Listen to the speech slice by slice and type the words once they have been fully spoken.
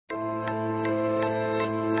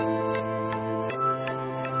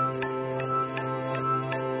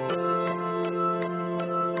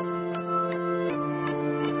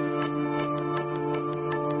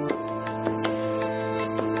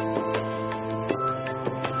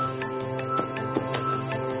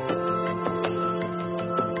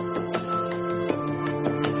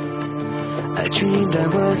dreamed I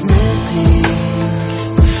was missing.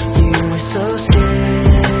 You were so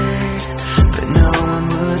scared, but no one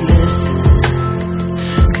would listen,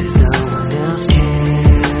 'cause no one else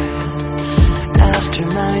cared. After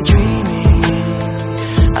my dreaming,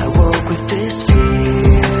 I woke with this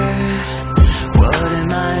fear. What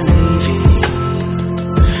am I leaving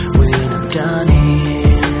when I'm done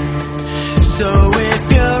here? So if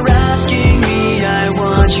you're asking me, I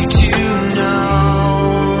want you to know,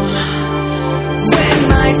 when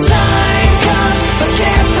my time comes,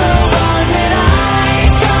 forget the wrong that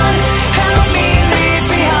I've done. Help me leave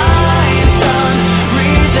behind some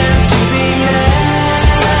reasons to be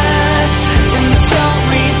missed. And don't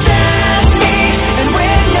resent me. And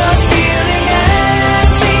when you're feeling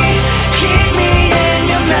empty, keep me in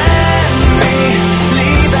your memory.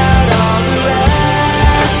 Leave out all the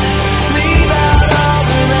rest. Leave out all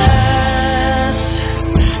the rest.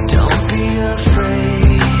 Don't be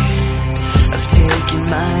afraid of taking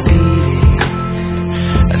my beating.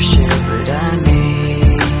 I've shared what I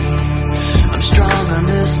need. I'm strong on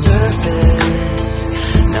the surface,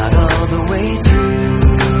 not all the way through.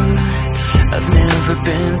 I've never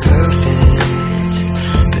been perfect,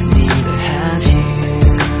 but neither have you.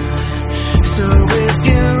 So if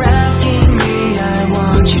you're asking me, I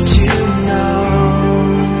want you to know,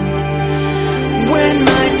 when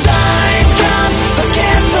my time comes,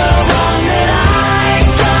 forget the wrong that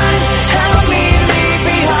I've done. Help me leave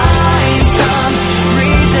behind some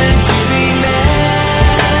reasons to be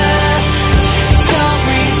missed. Don't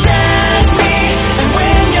resent me. And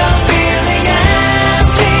when you're feeling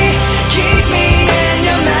empty, keep me in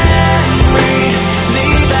your memory.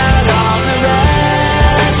 Leave out all the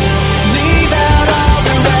rest. Leave out all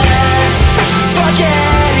the rest.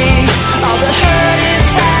 Forgetting all the hurt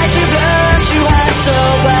inside you've learned you had so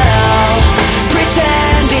well.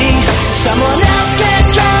 Pretending someone else can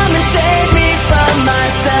come and save me from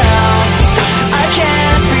myself. I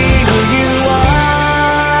can't be who you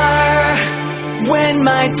are. When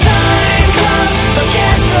my time comes,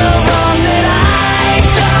 forget the wrong that I've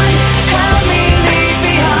done. Help me leave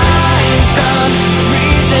behind some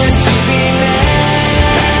reasons to be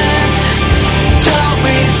missed. Don't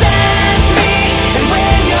resent me. And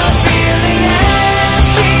when you're feeling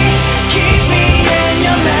empty, keep me in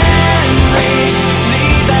your memory.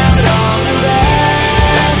 Leave out all the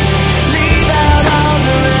rest. Leave out all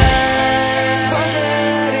the rest.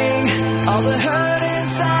 Forgetting all the hurt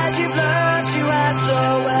inside you've learned you had so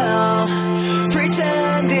well.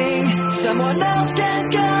 Pretending someone else can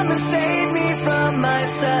come and save me from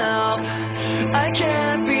myself. I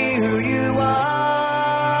can't be who you are.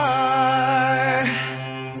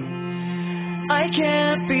 I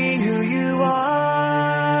can't be who you are.